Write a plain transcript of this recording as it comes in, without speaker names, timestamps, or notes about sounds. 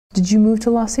Did you move to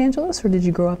Los Angeles or did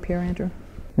you grow up here, Andrew?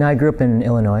 No, I grew up in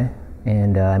Illinois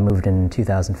and I moved in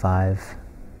 2005.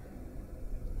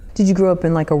 Did you grow up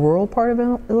in like a rural part of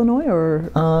Illinois or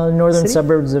northern city?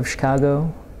 suburbs of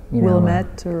Chicago.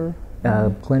 Willamette or?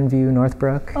 Glenview,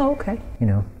 Northbrook. Oh, okay. You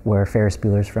know, where Ferris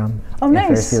Bueller's from. Oh, nice.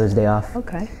 Ferris Bueller's Day Off.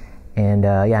 Okay. And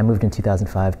yeah, I moved in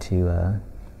 2005 to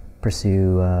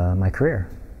pursue my career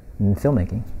in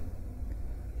filmmaking.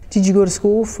 Did you go to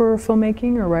school for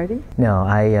filmmaking or writing? No,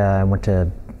 I wanted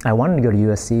to go to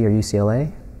USC or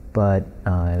UCLA, but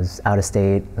it was out of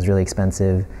state, it was really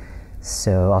expensive.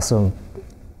 So also,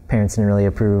 parents didn't really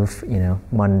approve, you know,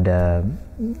 wanted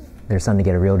their son to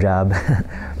get a real job.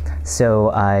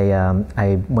 So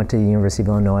I went to the University of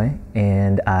Illinois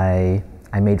and I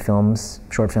made films,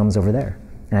 short films over there.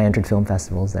 And I entered film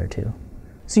festivals there too.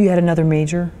 So you had another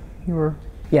major? You were?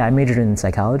 Yeah, I majored in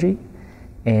psychology.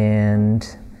 And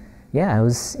yeah, I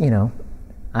was, you know,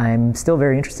 I'm still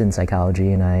very interested in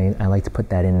psychology and I like to put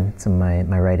that in some of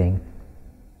my writing.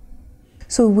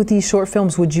 So with these short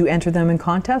films, would you enter them in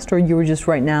contest or you were just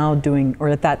right now doing, or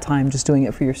at that time, just doing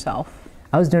it for yourself?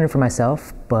 I was doing it for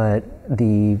myself, but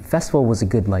the festival was a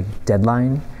good like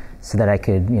deadline so that I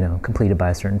could, you know, complete it by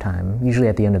a certain time, usually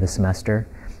at the end of the semester.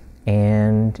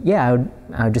 And yeah,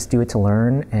 I would just do it to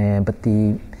learn, but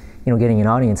you know, getting an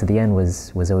audience at the end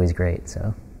was always great,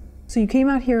 so. So you came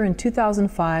out here in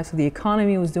 2005, so the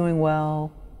economy was doing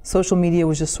well, social media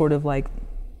was just sort of like,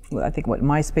 I think what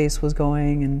MySpace was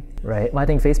going and... Right, well I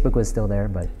think Facebook was still there,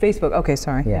 but... Facebook, okay,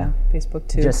 sorry, yeah Facebook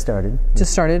too. Just started.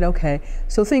 Just started, okay.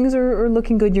 So things are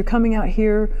looking good, you're coming out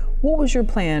here. What was your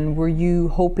plan? Were you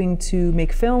hoping to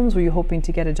make films? Were you hoping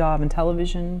to get a job in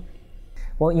television?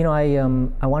 Well, you know,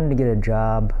 I wanted to get a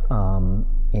job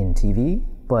in TV,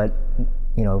 but,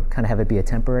 you know, kind of have it be a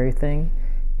temporary thing.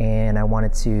 And I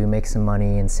wanted to make some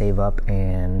money and save up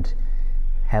and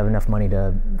have enough money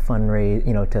to fundraise,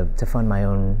 you know, to fund my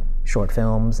own short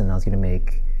films. And I was going to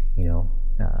make, you know,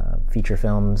 feature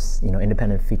films, you know,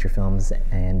 independent feature films,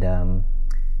 and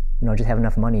you know, just have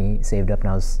enough money saved up.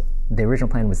 And the original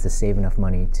plan was to save enough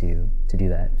money to do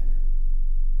that.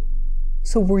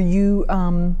 So were you?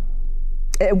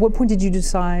 At what point did you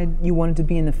decide you wanted to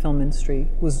be in the film industry?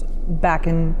 Was back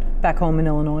home in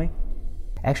Illinois?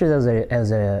 Actually, that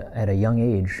was at a young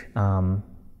age.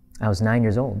 I was 9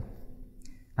 years old.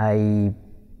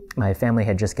 My family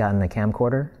had just gotten a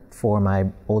camcorder for my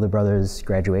older brother's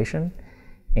graduation,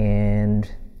 and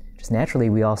just naturally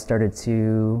we all started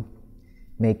to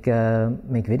make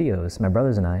videos, my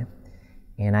brothers and I.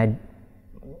 And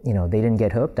you know, they didn't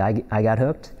get hooked. I got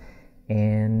hooked.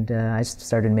 And I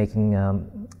started making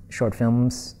short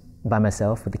films by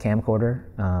myself with the camcorder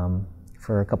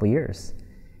for a couple years.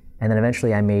 And then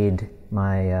eventually I made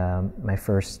my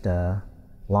first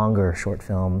longer short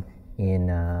film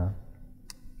in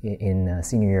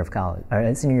senior year of college,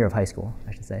 or senior year of high school,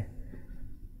 I should say.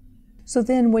 So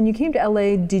then when you came to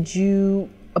LA, did you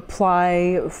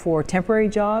apply for temporary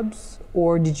jobs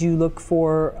or did you look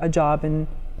for a job in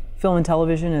film and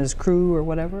television as crew or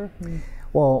whatever?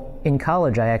 Well, in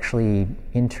college, I actually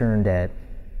interned I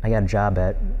got a job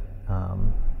at,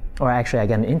 or actually I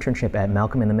got an internship at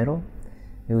Malcolm in the Middle.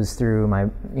 It was through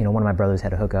you know, one of my brothers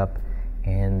had a hookup,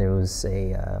 and there was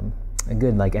a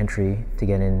good like entry to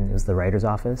get in. It was the writer's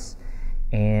office.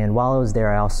 And while I was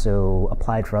there, I also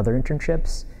applied for other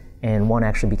internships, and one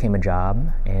actually became a job,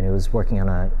 and it was working on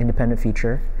an independent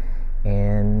feature.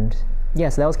 And yeah,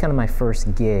 so that was kind of my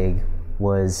first gig,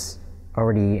 was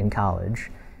already in college.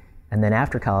 And then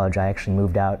after college, I actually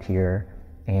moved out here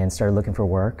and started looking for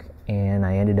work, and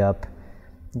I ended up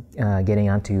getting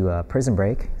onto Prison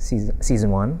Break,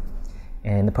 season 1,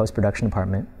 and the post-production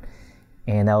department.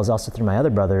 And that was also through my other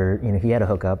brother. You know, he had a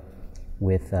hookup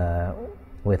with a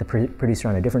producer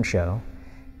on a different show,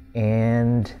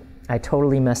 and I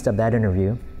totally messed up that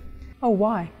interview. Oh,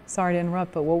 why? Sorry to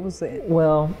interrupt, but what was it?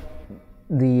 Well,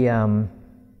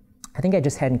 I think I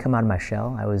just hadn't come out of my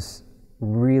shell. I was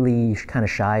really kind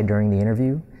of shy during the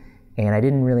interview, and I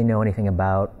didn't really know anything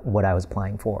about what I was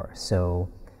applying for. So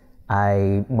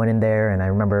I went in there, and I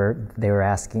remember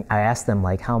I asked them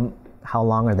like, how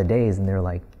long are the days? And they were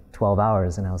like 12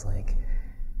 hours, and I was like,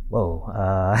 whoa,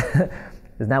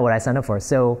 isn't that what I signed up for?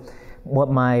 So what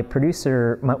my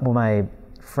producer, my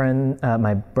friend,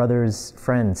 my brother's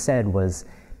friend said was,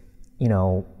 you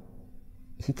know,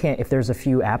 he can't, if there's a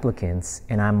few applicants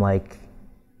and I'm like,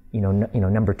 you know,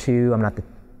 number 2, I'm not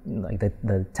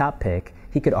the top pick,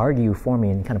 he could argue for me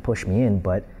and kind of push me in,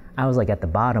 but I was like at the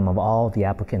bottom of all the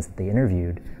applicants that they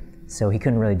interviewed, so he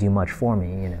couldn't really do much for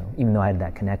me, you know, even though I had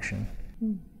that connection.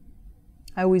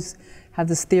 I always have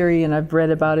this theory, and I've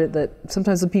read about it, that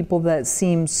sometimes the people that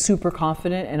seem super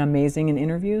confident and amazing in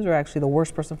interviews are actually the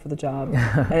worst person for the job,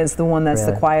 and it's the one that's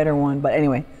the quieter one. But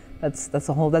anyway, that's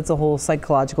a whole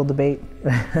psychological debate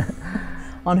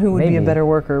on who would be a better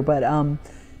worker. But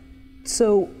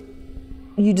so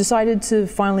you decided to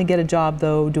finally get a job,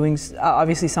 though, doing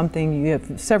obviously something. You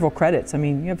have several credits. I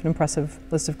mean, you have an impressive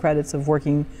list of credits of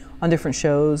working on different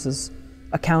shows as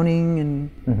accounting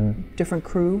and different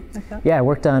crew like that? Yeah, I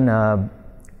worked on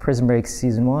Prison Break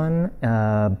Season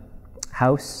 1,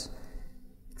 House,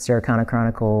 Sarah Connor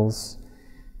Chronicles,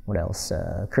 what else?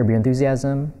 Curb Your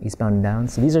Enthusiasm, Eastbound and Down.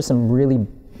 So these are some really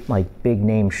big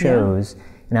name shows,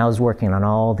 and I was working on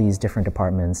all these different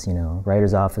departments,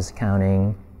 writer's office,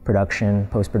 accounting, production,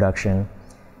 post-production,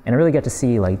 and I really got to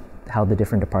see how the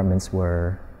different departments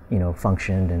were,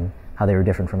 functioned and how they were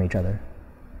different from each other.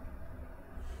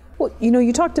 Well,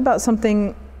 you talked about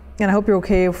something, and I hope you're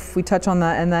okay if we touch on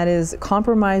that, and that is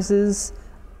compromises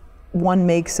one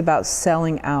makes about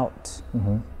selling out.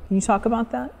 Can you talk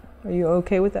about that? Are you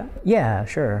okay with that? Yeah,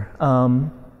 sure.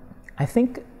 I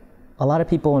think a lot of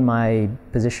people in my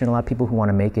position, a lot of people who want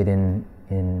to make it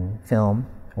in film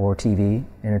or TV,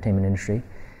 entertainment industry,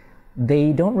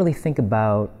 they don't really think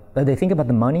about, they think about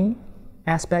the money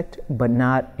aspect, but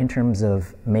not in terms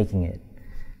of making it.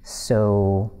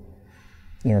 So,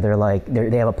 they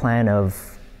have a plan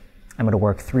of, I'm going to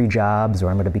work 3 jobs, or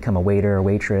I'm going to become a waiter or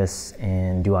waitress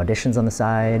and do auditions on the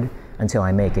side until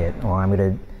I make it, or I'm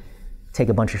going to take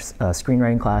a bunch of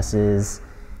screenwriting classes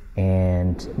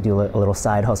and do a little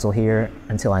side hustle here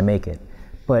until I make it.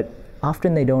 But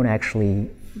often they don't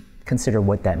actually consider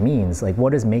what that means.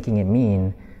 What does making it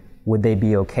mean? Would they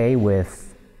be okay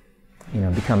with,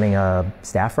 becoming a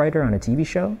staff writer on a TV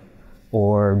show,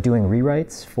 or doing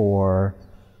rewrites for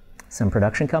some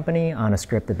production company on a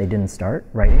script that they didn't start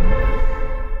writing?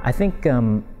 I think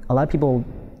a lot of people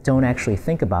don't actually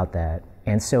think about that.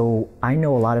 And so I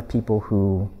know a lot of people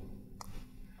who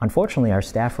unfortunately are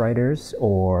staff writers,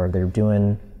 or they're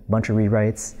doing a bunch of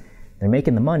rewrites. They're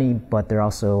making the money, but they're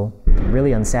also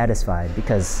really unsatisfied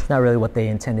because it's not really what they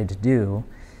intended to do.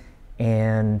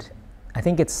 And I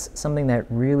think it's something that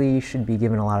really should be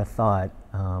given a lot of thought,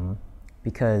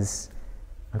 because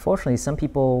unfortunately, some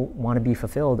people want to be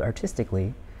fulfilled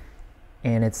artistically,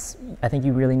 and I think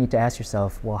you really need to ask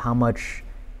yourself, well, how much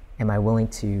am I willing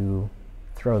to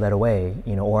throw that away,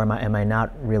 or am I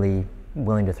not really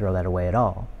willing to throw that away at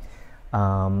all?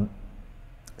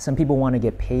 Some people want to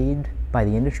get paid by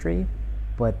the industry,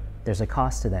 but there's a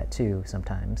cost to that too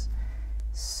sometimes.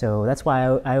 So that's why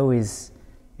I always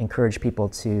encourage people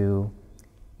to,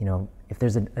 if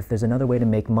there's another way to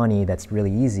make money that's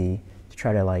really easy, to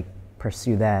try to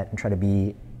pursue that and try to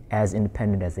be as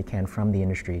independent as they can from the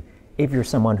industry, if you're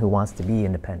someone who wants to be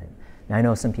independent. Now, I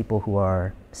know some people who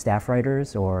are staff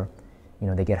writers, or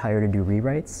they get hired to do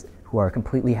rewrites, who are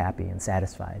completely happy and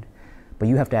satisfied. But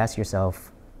you have to ask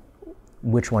yourself,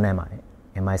 which one am I?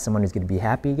 Am I someone who's going to be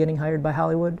happy getting hired by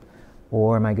Hollywood,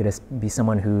 or am I going to be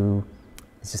someone who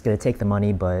is just going to take the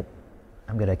money, but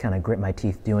I'm going to kind of grit my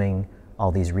teeth doing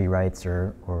all these rewrites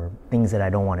or things that I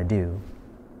don't want to do?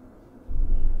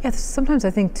 Yeah, sometimes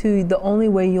I think too, the only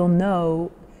way you'll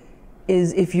know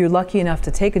is if you're lucky enough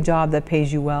to take a job that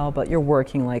pays you well, but you're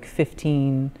working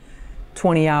 15,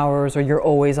 20 hours, or you're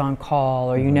always on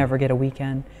call, or you never get a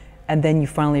weekend. And then you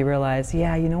finally realize,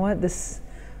 yeah, you know what, this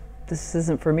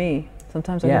isn't for me.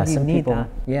 Sometimes I think you need that.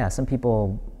 Yeah, some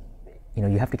people,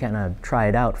 you have to kind of try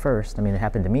it out first. I mean, it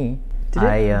happened to me. Did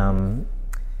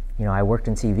it? I worked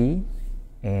in TV,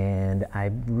 and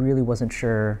I really wasn't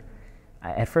sure.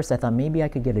 At first I thought maybe I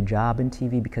could get a job in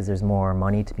TV because there's more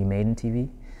money to be made in TV.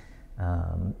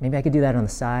 Maybe I could do that on the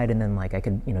side, and then I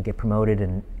could get promoted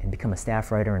and become a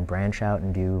staff writer and branch out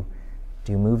and do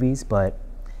movies. But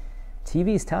TV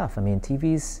is tough. I mean,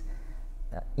 TV's,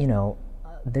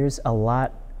 there's a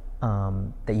lot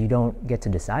that you don't get to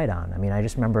decide on. I mean, I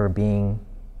just remember being,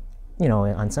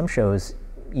 on some shows,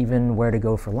 even where to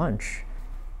go for lunch.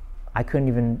 I couldn't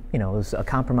even, it was a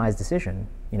compromise decision.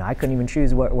 I couldn't even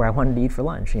choose where I wanted to eat for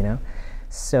lunch,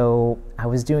 So I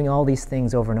was doing all these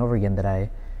things over and over again that I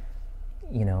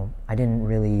didn't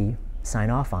really sign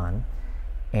off on.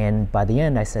 And by the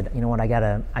end I said, you know what, I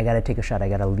gotta take a shot. I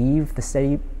gotta leave the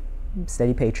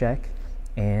steady paycheck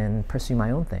and pursue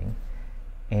my own thing.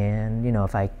 And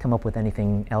if I come up with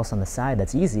anything else on the side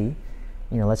that's easy,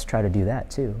 let's try to do that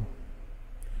too.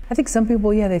 I think some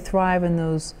people, they thrive in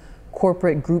those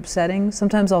corporate group settings.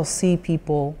 Sometimes I'll see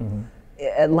people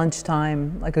at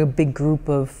lunchtime, a big group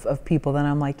of people, then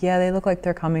I'm like, yeah, they look like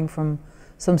they're coming from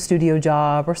some studio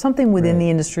job or something within Right. the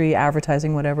industry,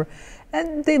 advertising, whatever,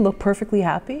 and they look perfectly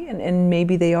happy, and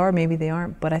maybe they are, maybe they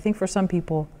aren't. But I think for some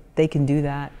people, they can do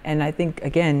that, and I think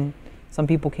again, some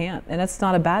people can't, and that's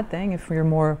not a bad thing. If you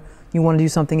want to do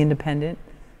something independent,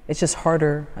 it's just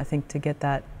harder, I think, to get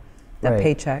that Right.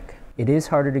 paycheck. It is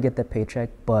harder to get that paycheck,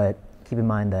 but keep in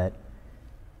mind that,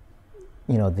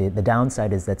 you know, the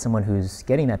downside is that someone who's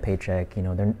getting that paycheck, you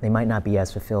know, they might not be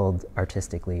as fulfilled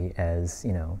artistically as,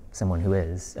 you know, someone who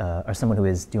is, or someone who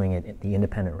is doing it the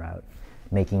independent route,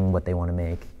 making what they want to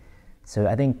make. So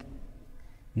I think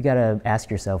you got to ask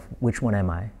yourself, which one am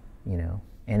I, you know?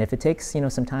 And if it takes, you know,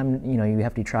 some time, you know, you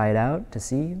have to try it out to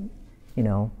see, you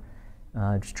know,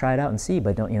 just try it out and see,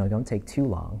 but don't take too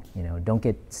long, you know, don't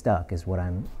get stuck is what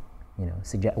I'm, you know,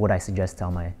 what I suggest to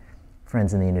all my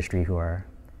friends in the industry who are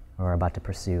about to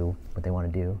pursue what they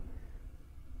want to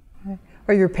do.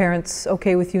 Are your parents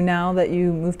okay with you now that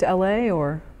you moved to LA,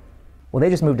 or? Well,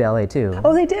 they just moved to LA too.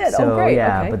 Oh, they did? So, oh, great.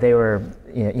 Yeah, okay. but they were,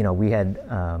 you know, we had,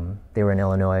 they were in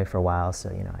Illinois for a while,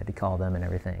 so, you know, I had to call them and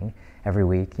everything every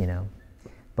week, you know.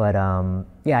 But,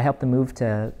 yeah, I helped them move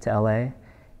to LA.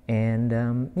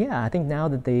 And, yeah, I think now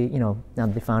that they, you know, now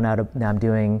that they found out that I'm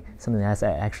doing something that's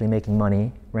actually making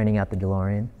money, renting out the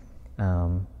DeLorean,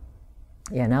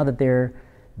 yeah, now that they're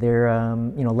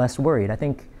you know, less worried. I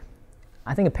think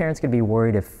a parent's could be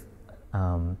worried if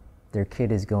their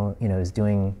kid is is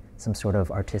doing some sort of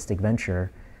artistic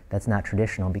venture that's not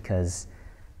traditional, because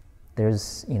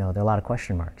there's, you know, there are a lot of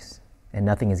question marks, and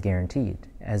nothing is guaranteed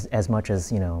as much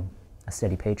as, you know, a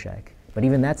steady paycheck. But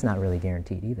even that's not really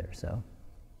guaranteed either. So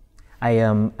I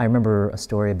remember a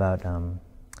story about,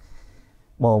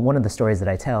 well, one of the stories that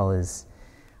I tell is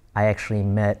I actually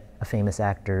met a famous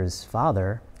actor's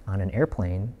father on an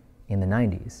airplane in the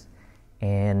 90s.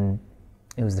 And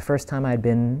it was the first time I'd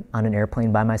been on an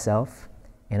airplane by myself.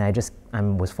 And I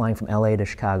was flying from LA to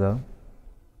Chicago.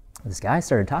 This guy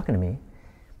started talking to me,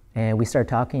 and we started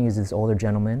talking. He was this older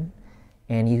gentleman,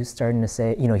 and he was starting to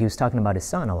say, you know, he was talking about his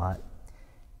son a lot.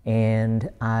 And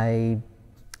I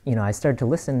started to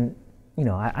listen. You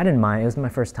know, I didn't mind. It was my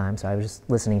first time, so I was just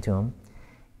listening to him.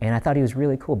 And I thought he was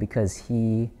really cool because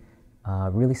he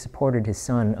really supported his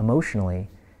son emotionally,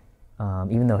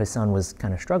 even though his son was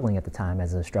kind of struggling at the time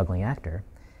as a struggling actor.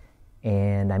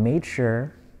 And I made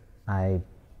sure I,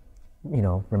 you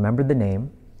know, remembered the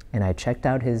name, and I checked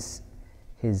out his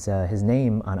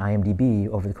name on IMDb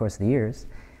over the course of the years.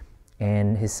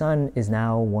 And his son is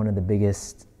now one of the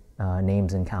biggest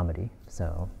names in comedy.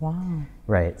 So wow,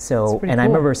 right. So, and cool. I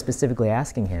remember specifically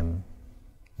asking him,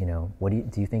 you know,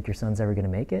 do you think your son's ever going to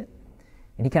make it?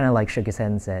 And he kind of like shook his head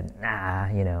and said, nah,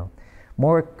 you know,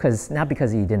 more not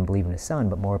because he didn't believe in his son,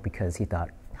 but more because he thought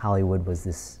Hollywood was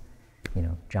this, you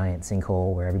know, giant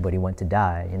sinkhole where everybody went to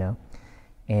die, you know.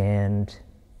 And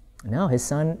no, his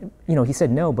son, you know, he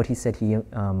said no, but he said he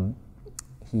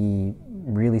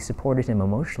really supported him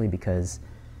emotionally because,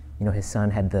 you know, his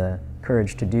son had the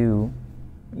courage to do,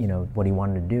 you know, what he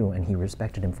wanted to do, and he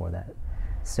respected him for that.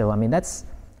 So, I mean, that's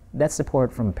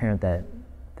support from a parent that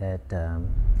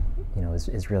you know,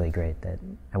 is really great, that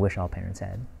I wish all parents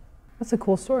had. That's a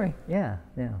cool story. Yeah,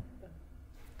 yeah.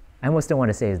 I almost don't want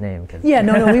to say his name. Yeah,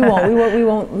 no,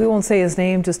 we won't say his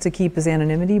name just to keep his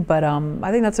anonymity, but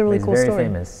I think that's a really cool story. He's very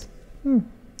famous. And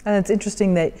it's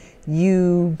interesting that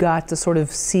you got to sort of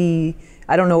see,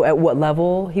 I don't know at what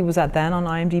level he was at then on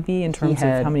IMDb in terms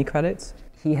of how many credits?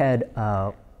 He had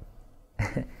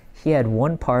he had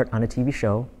one part on a TV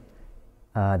show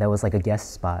that was like a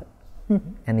guest spot,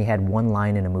 and he had one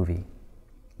line in a movie.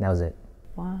 That was it.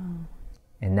 Wow.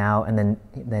 And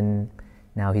then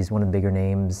now he's one of the bigger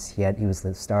names. He was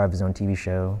the star of his own TV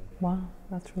show. Wow,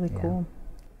 that's really cool.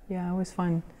 Yeah, I always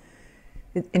find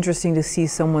it interesting to see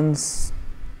someone's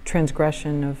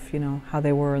transgression of, you know, how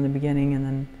they were in the beginning, and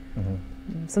then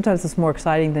sometimes it's more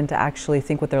exciting than to actually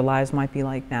think what their lives might be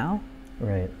like now.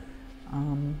 Right.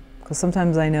 Because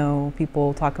sometimes I know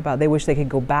people talk about they wish they could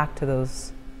go back to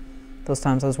those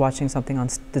times. I was watching something on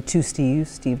the two Steves,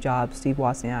 Steve Jobs, Steve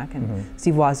Wozniak, and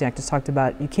Steve Wozniak just talked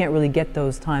about you can't really get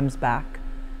those times back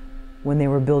when they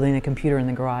were building a computer in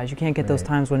the garage. You can't get those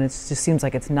times when it just seems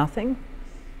like it's nothing,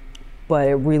 but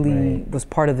it really was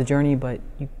part of the journey. But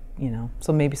you know,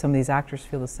 so maybe some of these actors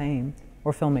feel the same,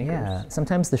 or filmmakers. Yeah,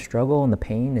 sometimes the struggle and the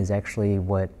pain is actually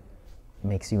what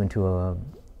makes you into a,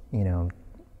 you know,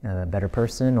 a better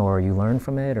person, or you learn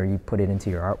from it, or you put it into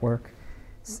your artwork.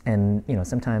 And, you know,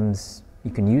 sometimes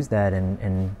you can use that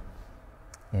and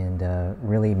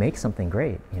really make something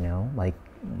great, you know, like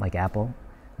Apple,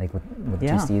 like what the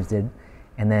two Steves did.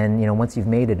 And then, you know, once you've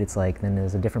made it, it's like, then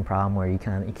there's a different problem where you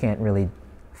can't really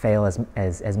fail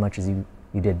as much as you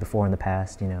did before in the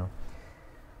past, you know.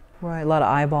 Right, a lot of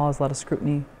eyeballs, a lot of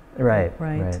scrutiny. Right,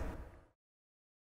 Right. right.